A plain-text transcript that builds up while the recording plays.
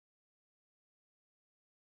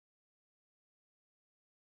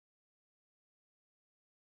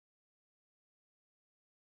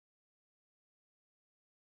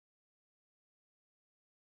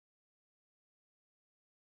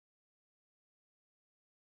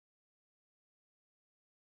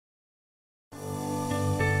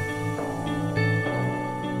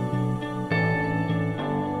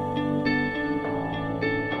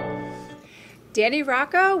Danny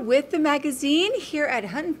Rocco with the magazine here at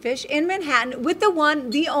Hunt and Fish in Manhattan with the one,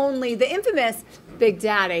 the only, the infamous Big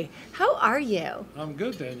Daddy. How are you? I'm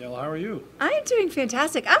good, Danielle. How are you? I am doing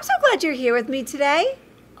fantastic. I'm so glad you're here with me today.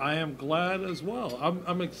 I am glad as well.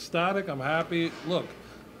 I'm ecstatic. I'm happy. Look,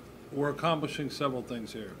 we're accomplishing several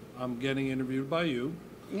things here. I'm getting interviewed by you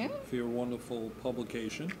for your wonderful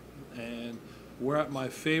publication. And we're at my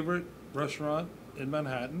favorite restaurant in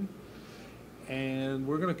Manhattan. And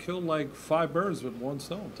we're going to kill like 5 birds with one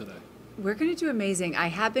stone today. We're going to do amazing. I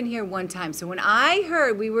have been here one time. So when I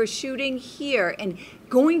heard we were shooting here and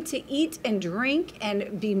going to eat and drink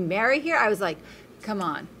and be merry here, I was like, come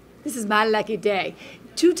on. This is my lucky day.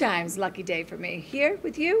 2 times lucky day for me. Here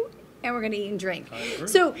with you, and we're going to eat and drink.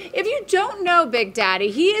 So if you don't know Big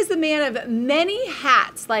Daddy, he is the man of many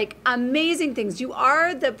hats, like amazing things. You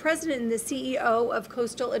are the president and the CEO of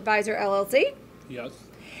Coastal Advisor, LLC? Yes.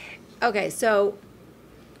 Okay, so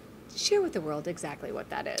share with the world exactly what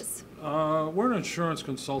that is. We're an insurance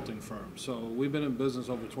consulting firm. So we've been in business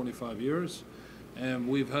over 25 years, and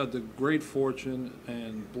we've had the great fortune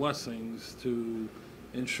and blessings to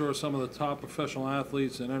insure some of the top professional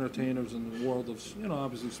athletes and entertainers in the world of,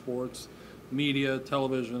 obviously sports, media,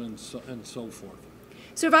 television, and so forth.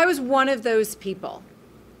 So if I was one of those people,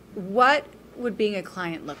 what would being a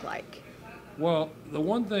client look like? Well, the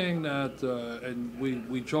one thing that, and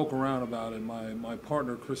we joke around about it, my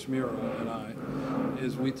partner Chris Miro and I,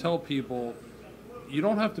 is we tell people, you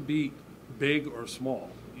don't have to be big or small.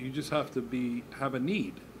 You just have to have a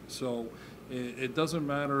need. So it doesn't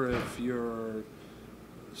matter if you're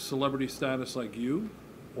celebrity status like you,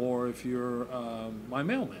 or if you're my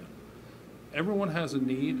mailman. Everyone has a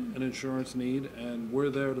need, an insurance need, and we're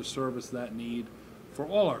there to service that need for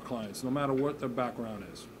all our clients, no matter what their background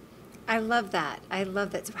is. I love that. I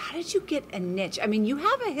love that. So how did you get a niche? I mean, you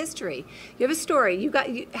have a history. You have a story.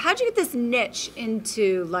 How'd you get this niche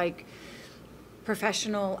into, like,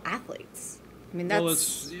 professional athletes? I mean,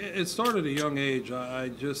 that's... Well, it started at a young age. I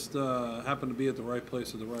just happened to be at the right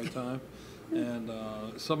place at the right time. And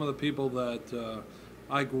some of the people that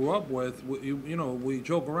I grew up with, we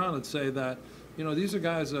joke around and say that, these are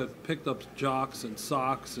guys that picked up jocks and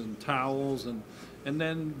socks and towels, and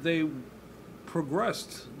then they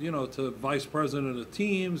progressed, to vice president of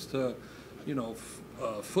teams, to,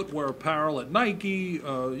 footwear apparel at Nike.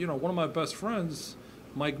 One of my best friends,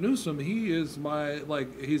 Mike Newsom, he is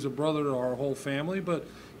he's a brother to our whole family, but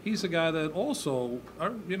he's a guy that also,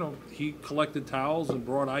 he collected towels and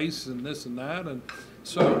brought ice and this and that. And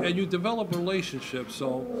you develop relationships.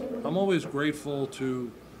 So I'm always grateful to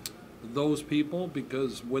those people,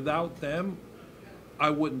 because without them, I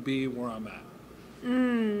wouldn't be where I'm at.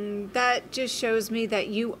 That just shows me that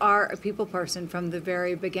you are a people person from the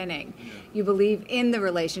very beginning. Yeah. You believe in the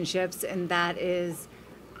relationships, and that is,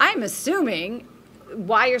 I'm assuming,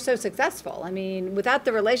 why you're so successful. I mean, without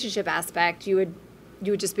the relationship aspect, you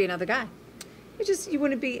would just be another guy. You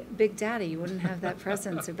wouldn't be Big Daddy. You wouldn't have that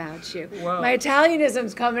presence about you. Well, my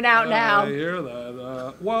Italianism's coming out now. I hear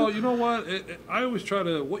that. Well, you know what? I always try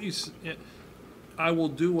to I will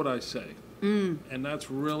do what I say, and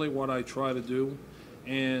that's really what I try to do.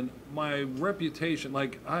 And my reputation,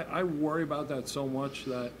 I worry about that so much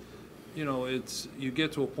that, you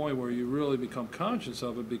get to a point where you really become conscious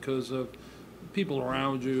of it because of people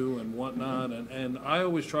around you and whatnot. And I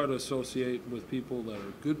always try to associate with people that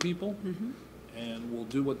are good people, and will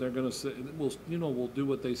do what they're going to say. We'll do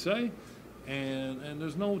what they say. And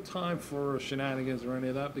there's no time for shenanigans or any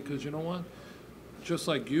of that, because you know what? Just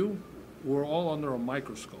like you, we're all under a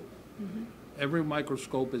microscope. Every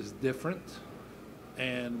microscope is different.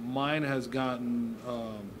 And mine has gotten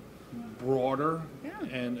broader,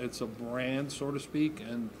 and it's a brand, so to speak.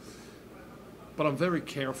 But I'm very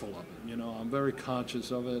careful of it. I'm very conscious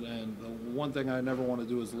of it. And the one thing I never want to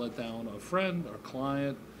do is let down a friend, or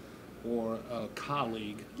client, or a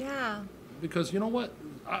colleague. Yeah. Because you know what?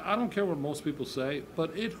 I don't care what most people say,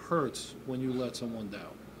 but it hurts when you let someone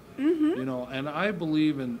down. And I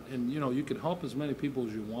believe in you can help as many people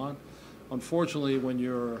as you want. Unfortunately, when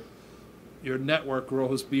your network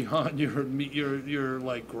grows beyond your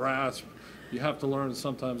grasp, you have to learn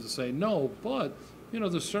sometimes to say no. But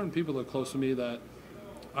there's certain people that are close to me that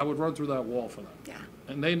I would run through that wall for them. Yeah.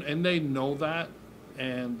 And they know that,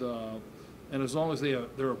 and as long as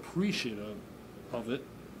they're appreciative of it,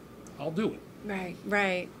 I'll do it.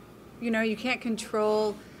 Right. You can't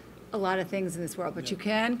control a lot of things in this world, but you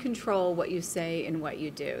can control what you say and what you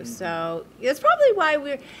do. So that's probably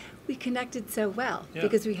why we connected so well,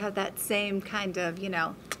 because we have that same kind of,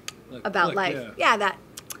 about life. Yeah, that.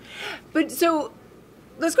 But so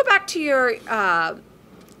let's go back to your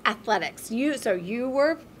athletics. You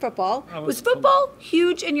were football. I Was was football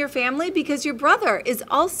huge in your family? Because your brother is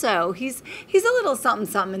also he's a little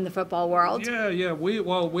something in the football world. Yeah.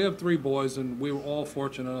 We have three boys, and we were all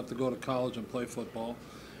fortunate enough to go to college and play football.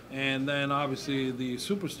 And then obviously the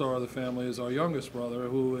superstar of the family is our youngest brother,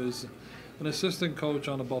 who is an assistant coach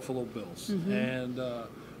on the Buffalo Bills. And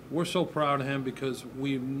we're so proud of him because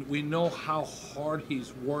we know how hard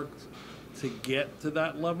he's worked to get to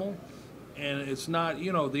that level. And it's not, the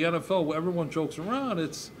NFL, everyone jokes around,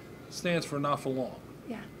 it stands for not for long.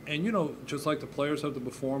 Yeah. And, just like the players have to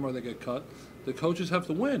perform or they get cut, the coaches have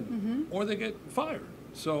to win or they get fired.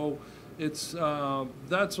 So it's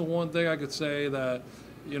that's the one thing I could say that,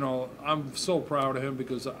 I'm so proud of him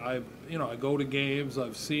because I go to games,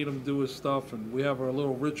 I've seen him do his stuff, and we have our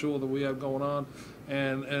little ritual that we have going on,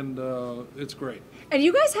 and it's great. And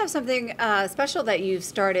you guys have something special that you've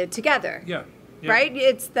started together. Yeah. Right?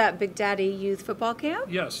 It's that Big Daddy Youth Football Camp?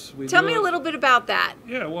 Yes. Tell me a little bit about that.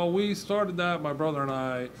 Yeah, well, we started that, my brother and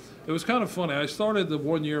I. It was kind of funny. I started the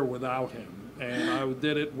 1 year without him, and I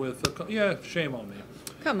did it with, shame on me.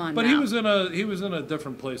 Come on But now. he was in a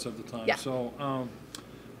different place at the time. Yeah. So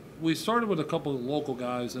we started with a couple of local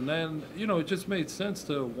guys, and then, it just made sense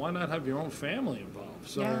to why not have your own family involved.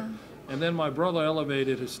 So, Yeah. And then my brother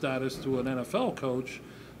elevated his status to an NFL coach.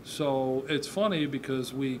 So it's funny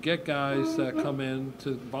because we get guys that come in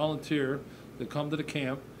to volunteer, that come to the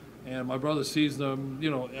camp, and my brother sees them,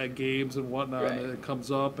 at games and whatnot, Right. and it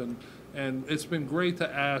comes up, and it's been great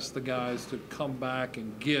to ask the guys to come back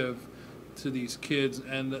and give to these kids.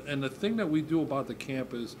 And the thing that we do about the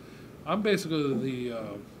camp is, I'm basically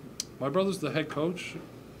my brother's the head coach,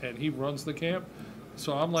 and he runs the camp.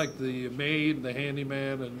 So I'm like the maid, the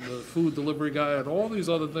handyman, and the food delivery guy, and all these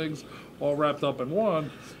other things all wrapped up in one.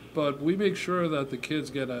 But we make sure that the kids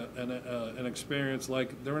get an experience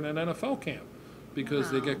like they're in an NFL camp, because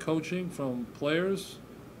they get coaching from players,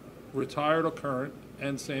 retired or current,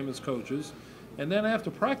 and same as coaches. And then after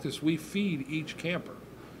practice, we feed each camper.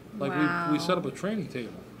 Like we set up a training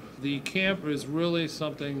table. The camp is really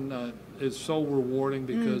something that is so rewarding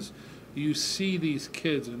because you see these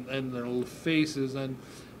kids and their faces. And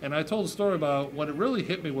I told a story about when it really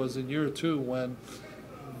hit me was in year 2 when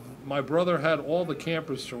my brother had all the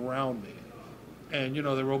campers surround me. And, they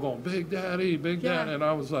were all going, Big Daddy, Big Daddy. And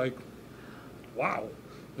I was like, wow.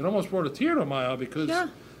 It almost brought a tear to my eye because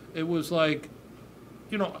it was like,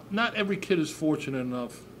 not every kid is fortunate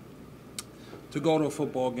enough to go to a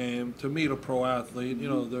football game, to meet a pro athlete.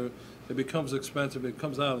 It becomes expensive. It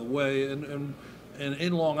comes out of the way. And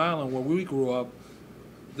in Long Island, where we grew up,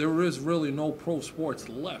 there is really no pro sports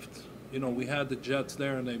left. We had the Jets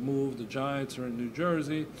there, and they moved. The Giants are in New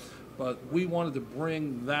Jersey. But we wanted to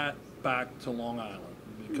bring that back to Long Island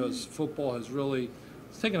because football has really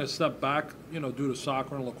taken a step back, due to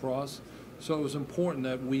soccer and lacrosse. So it was important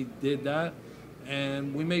that we did that,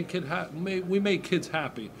 and we made kids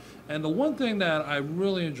happy. And the one thing that I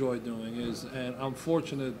really enjoy doing is, and I'm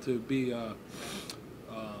fortunate to be,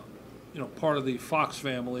 part of the Fox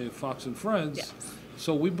family, Fox and Friends. Yes.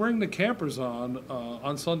 So we bring the campers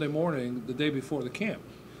on Sunday morning, the day before the camp.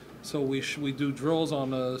 So we do drills on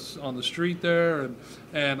the street there,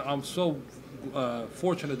 and I'm so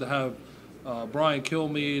fortunate to have Brian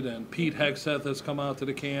Kilmeade and Pete Hegseth has come out to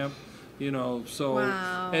the camp. So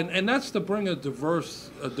Wow. and that's to bring a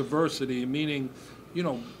diversity, meaning,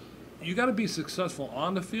 you got to be successful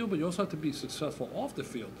on the field, but you also have to be successful off the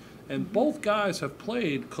field. And both guys have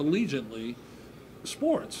played collegiately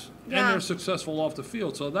sports, and they're successful off the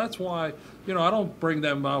field. So that's why, I don't bring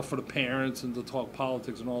them out for the parents and to talk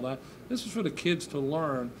politics and all that. This is for the kids to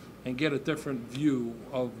learn and get a different view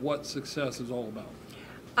of what success is all about.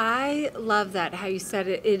 I love that, how you said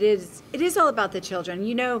it. It is all about the children.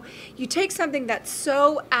 You take something that's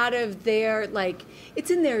so out of their, it's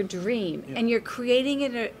in their dream, and you're creating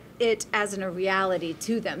it as a reality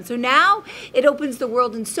to them. So now it opens the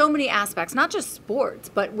world in so many aspects, not just sports,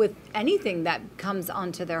 but with anything that comes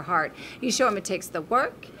onto their heart. You show them it takes the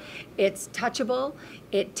work, it's touchable,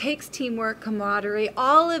 it takes teamwork, camaraderie,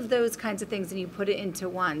 all of those kinds of things, and you put it into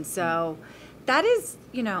one. So that is,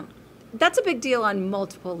 that's a big deal on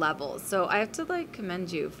multiple levels. So I have to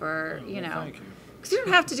commend you for, Thank you. because you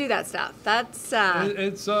don't have to do that stuff. That's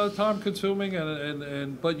It's time consuming,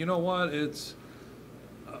 and but you know what? It's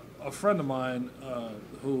a friend of mine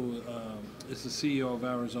who is the CEO of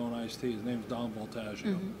Arizona Iced Tea. His name's Don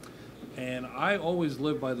Voltaggio. And I always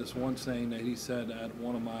live by this one saying that he said at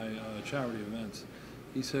one of my charity events.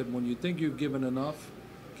 He said, when you think you've given enough,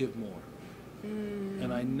 give more.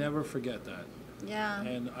 And I never forget that. Yeah.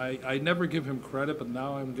 And I never give him credit, but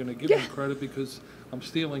now I'm going to give him credit because I'm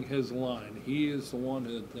stealing his line. He is the one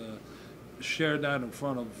that shared that in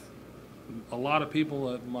front of a lot of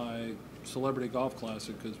people at my Celebrity Golf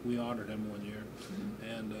Classic because we honored him one year.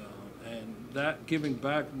 And that giving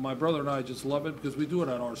back, my brother and I just love it because we do it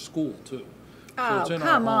at our school too. Oh, So it's in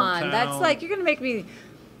come our on. hometown. That's like, you're going to make me,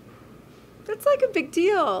 that's like a big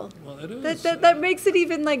deal. Well, it is. That makes it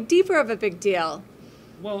even like deeper of a big deal.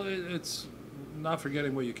 Well, it's not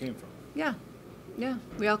forgetting where you came from. Yeah. Yeah.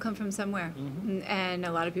 We all come from somewhere. And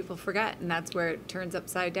a lot of people forget, and that's where it turns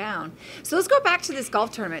upside down. So let's go back to this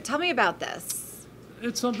golf tournament. Tell me about this.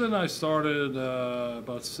 It's something I started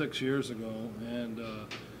about 6 years ago, and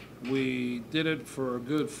we did it for a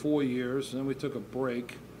good 4 years, and then we took a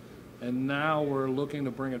break, and now we're looking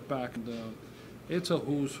to bring it back. And it's a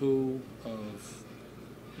who's who of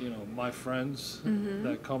my friends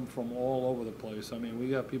that come from all over the place. I mean, we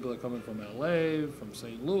got people that come in from LA, from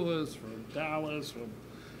St. Louis, from Dallas,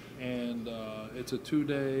 and it's a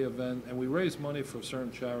 2-day event, and we raise money for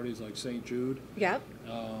certain charities like St. Jude. Yep.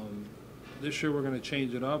 This year we're going to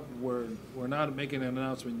change it up. We're not making an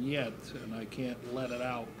announcement yet, and I can't let it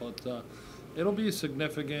out, but it'll be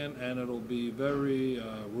significant, and it'll be very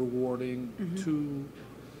rewarding to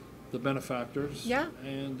the benefactors. Yeah.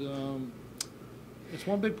 And it's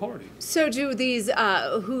one big party. So do these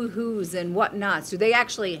who's and whatnots, do they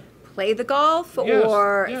actually play the golf? Yes,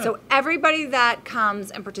 Or yeah. so everybody that comes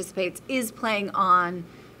and participates is playing on,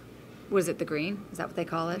 was it the green? Is that what they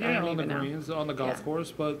call it? I Yeah, don't on the even know. greens, on the golf Yeah.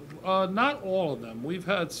 course, but not all of them. We've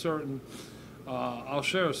had certain. I'll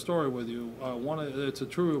share a story with you. It's a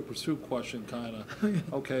Trivial Pursuit question, kind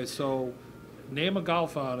of. Okay, so name a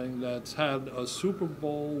golf outing that's had a Super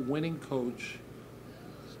Bowl winning coach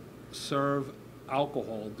serve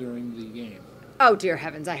alcohol during the game. Oh dear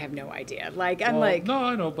heavens, I have no idea. Like I'm like, No,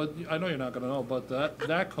 I know, but I know you're not going to know. But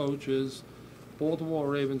that coach is Baltimore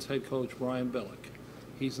Ravens head coach Brian Billick.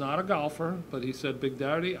 He's not a golfer, but he said, "Big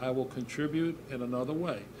Daddy, I will contribute in another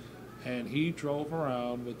way." And he drove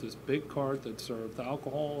around with this big cart that served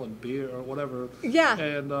alcohol and beer or whatever. Yeah.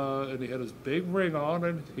 And he had his big ring on,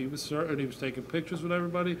 and he was taking pictures with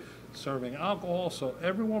everybody, serving alcohol. So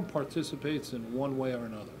everyone participates in one way or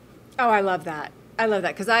another. oh, I love that. I love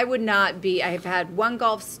that because I would not be. I have had one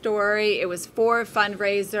golf story. It was for a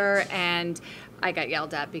fundraiser, and I got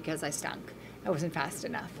yelled at because I stunk. I wasn't fast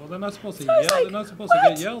enough. Well, they're not supposed to So I was yell. like, They're not supposed what? to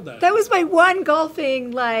get yelled at. That was my one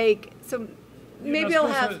golfing, like, so You're maybe not I'll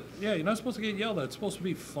supposed have. to- you're not supposed to get yelled at. It's supposed to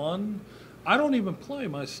be fun. I don't even play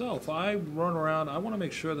myself. I run around. I want to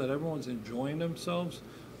make sure that everyone's enjoying themselves.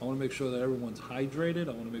 I want to make sure that everyone's hydrated.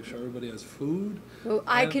 I want to make sure everybody has food. Well,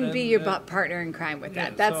 I And- can be and- your and- partner in crime with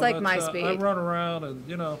that. yeah, That's so like my speed. I run around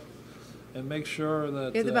and make sure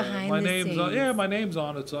that You're the behind my the name's on. scenes. Yeah, my name's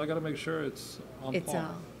on it. So I got to make sure it's on It's par.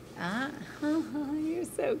 all. You're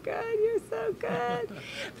so good. You're so good.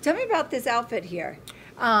 Tell me about this outfit here.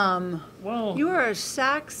 Well, You are a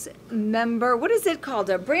Saks member. What is it called?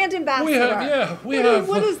 A brand ambassador. we have.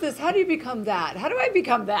 What is this? How do you become that? How do I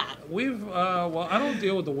become that? We've well, I don't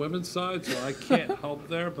deal with the women's side, so I can't help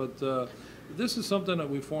there. But this is something that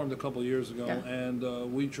we formed a couple of years ago, Yeah.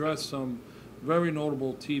 and we dressed some very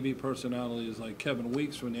notable TV personalities like Kevin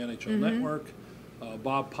Weeks from the NHL Mm-hmm. Network,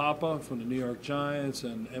 Bob Papa from the New York Giants,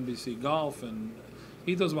 and NBC Golf, and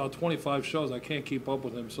he does about 25 shows. I can't keep up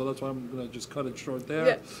with him, so that's why I'm going to just cut it short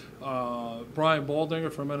there. Brian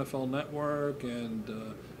Baldinger from NFL Network,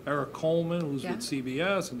 and Eric Coleman, who's Yeah. with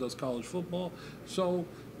CBS and does college football. So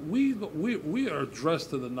we are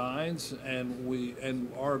dressed to the nines,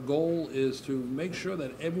 and our goal is to make sure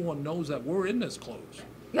that everyone knows that we're in this clothes,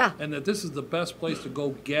 Yeah. and that this is the best place to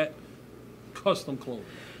go get custom clothing.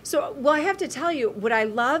 So, well, I have to tell you, what I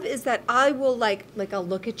love is that I will like I'll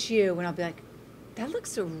look at you and I'll be like, that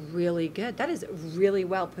looks so really good. That is really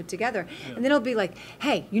well put together. Yeah. And then I'll be like,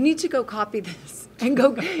 hey, you need to go copy this and go.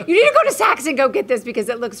 You need to go to Saks and go get this because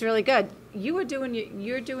it looks really good. You're doing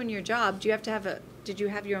your job. Do you have to have Did you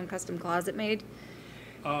have your own custom closet made?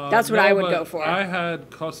 That's what No, I would but go for. I had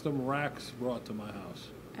custom racks brought to my house.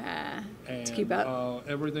 And, to keep up.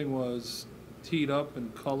 Everything was teed up in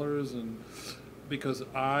colors, and because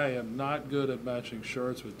I am not good at matching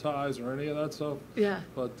shirts with ties or any of that stuff. Yeah.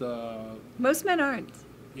 But Most men aren't.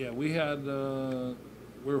 yeah, we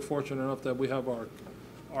were fortunate enough that we have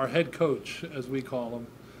our head coach, as we call him.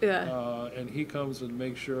 Yeah. And he comes and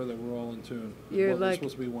makes sure that we're all in tune. You're what we're like-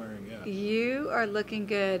 supposed to be wearing. Yeah. You are looking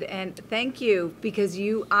good, and thank you because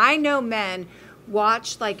I know men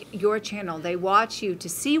watch like your channel. They watch you to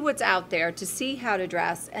see what's out there, to see how to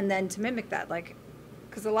dress, and then to mimic that. Like,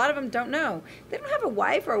 because a lot of them don't know. They don't have a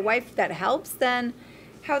wife or a wife that helps. Then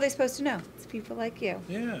How are they supposed to know? It's people like you.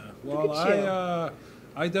 Yeah. Look Well, at you.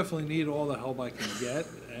 I definitely need all the help I can get,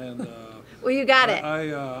 and Well, you got it.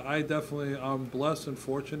 I definitely I'm blessed and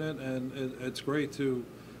fortunate, and it's great to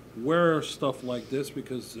wear stuff like this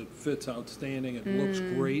because it fits outstanding. It looks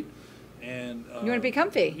great, and You want to be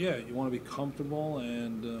comfy. yeah, you want to be comfortable,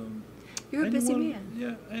 and You're a and you busy wanna- man.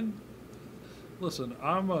 Yeah, and listen,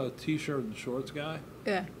 I'm a t-shirt and shorts guy.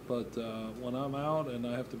 Yeah. But when I'm out and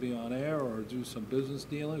I have to be on air or do some business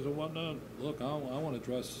dealings or whatnot, look, I want to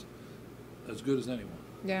dress as good as anyone.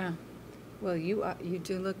 Yeah. Well, you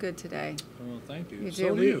do look good today. Well, thank you. You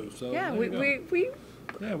So do you. So yeah, there you go.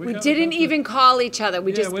 Yeah, we got- didn't got the- even call each other.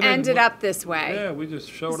 We Yeah, just we didn't- ended up this way. Yeah, we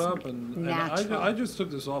just showed up and natural. I just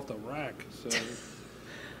took this off the rack. So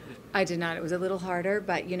I did not. It was a little harder,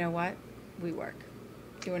 but you know what? We work.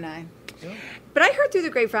 You and I. yeah. But I heard through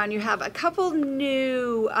the grapevine you have a couple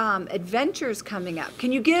new adventures coming up.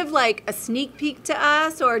 Can you give like a sneak peek to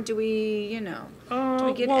us, or do we, do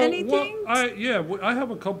we get anything? I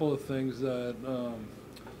have a couple of things that.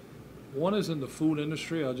 One is in the food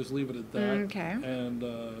industry. I'll just leave it at that. Okay. And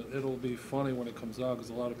it'll be funny when it comes out because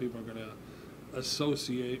a lot of people are going to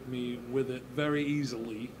associate me with it very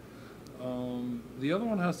easily. The other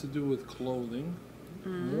one has to do with clothing.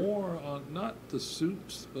 More not the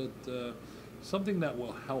suits, but something that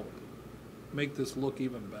will help make this look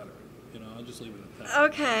even better. I'll just leave it at that.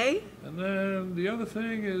 Okay. And then the other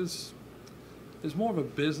thing is more of a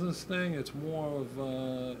business thing. It's more of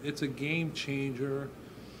it's a game changer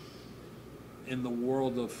in the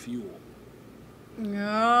world of fuel.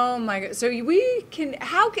 Oh my God! So we can.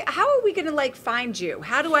 How are we going to like find you?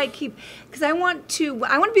 How do I keep? Because I want to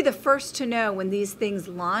be the first to know when these things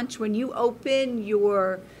launch. When you open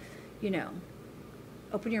your,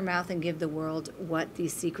 open your mouth and give the world what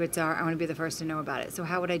these secrets are. I want to be the first to know about it. So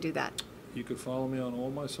how would I do that? You could follow me on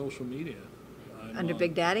all my social media. Under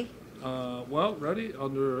Big Daddy? Ready?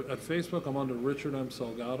 At Facebook, I'm under Richard M.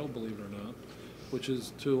 Salgado, believe it or not, which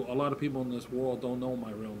is to a lot of people in this world don't know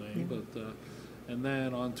my real name. But and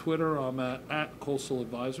then on Twitter, I'm at Coastal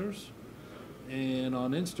Advisors, and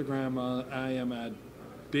on Instagram, I am at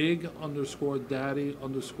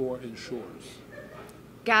big_daddy_insures.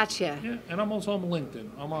 Gotcha. Yeah, and I'm also on LinkedIn.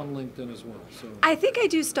 I'm on LinkedIn as well. So I think I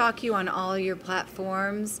do stalk you on all your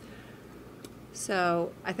platforms.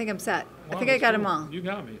 So I think I'm set. I think I got them all. You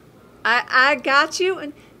got me. I got you,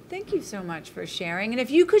 and thank you so much for sharing. And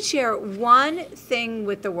if you could share one thing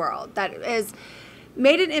with the world that has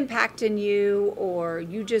made an impact in you, or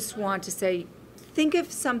you just want to say, think of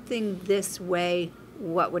something this way,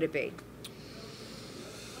 what would it be?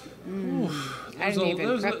 I didn't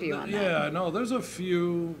even prep you on that. Yeah, I know. There's a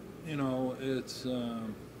few, it's...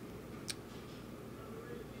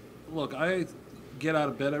 look, I get out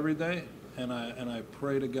of bed every day, and I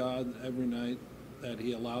pray to God every night that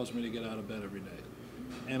He allows me to get out of bed every day.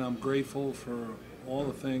 And I'm grateful for all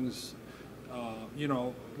the things,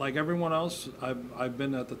 like everyone else, I've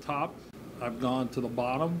been at the top, I've gone to the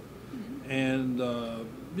bottom, and,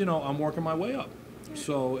 I'm working my way up.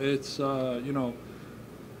 So it's,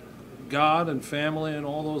 God and family and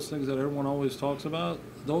all those things that everyone always talks about,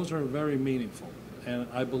 those are very meaningful. And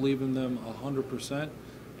I believe in them 100%.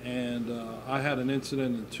 And I had an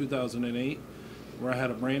incident in 2008 where I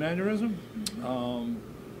had a brain aneurysm.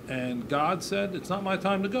 And God said, it's not my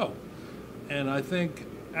time to go. And I think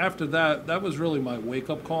after that, that was really my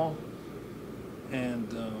wake-up call.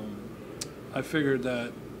 And I figured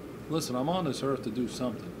that, listen, I'm on this earth to do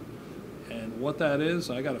something. And what that is,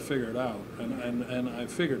 I got to figure it out. And I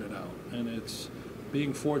figured it out. And it's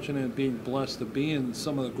being fortunate, being blessed to be in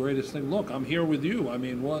some of the greatest things. Look, I'm here with you. I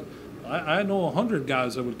mean, I know 100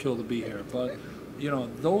 guys I would kill to be here. But,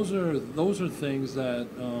 those are things that,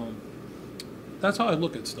 that's how I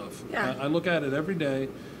look at stuff. Yeah. I look at it every day.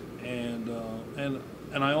 And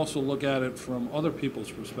I also look at it from other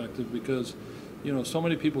people's perspective because, so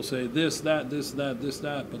many people say this, that,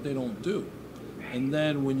 but they don't do. And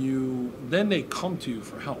then then they come to you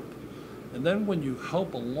for help. And then when you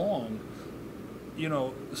help along,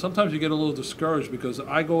 sometimes you get a little discouraged because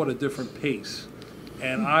I go at a different pace.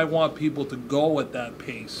 And I want people to go at that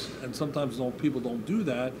pace. And sometimes people don't do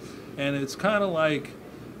that. And it's kind of like,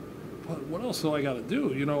 what else do I got to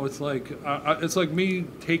do? It's like me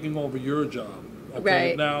taking over your job. Okay,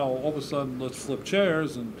 right. Now all of a sudden let's flip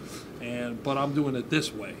chairs but I'm doing it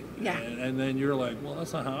this way. Yeah. And then you're like, well,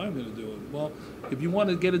 that's not how I'm going to do it. Well, if you want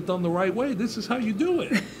to get it done the right way, this is how you do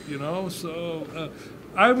it. So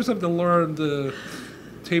I always have to learn to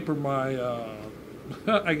taper my,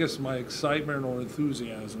 I guess, my excitement or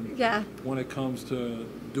enthusiasm. Yeah. When it comes to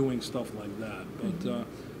doing stuff like that. But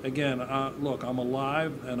again, look, I'm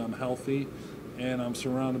alive and I'm healthy, and I'm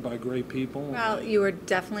surrounded by great people. Well, you are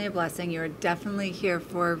definitely a blessing. You are definitely here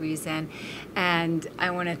for a reason. And I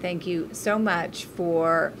want to thank you so much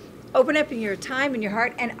for opening up your time and your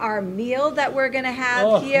heart and our meal that we're going to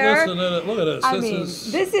have here. Listen, look at this. I mean,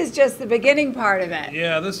 this is just the beginning part of it.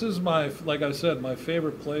 Yeah, this is like I said, my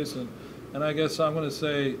favorite place. And I guess I'm going to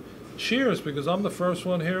say cheers because I'm the first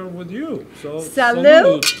one here with you. So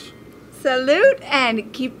Salute. Salute,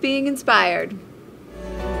 and keep being inspired.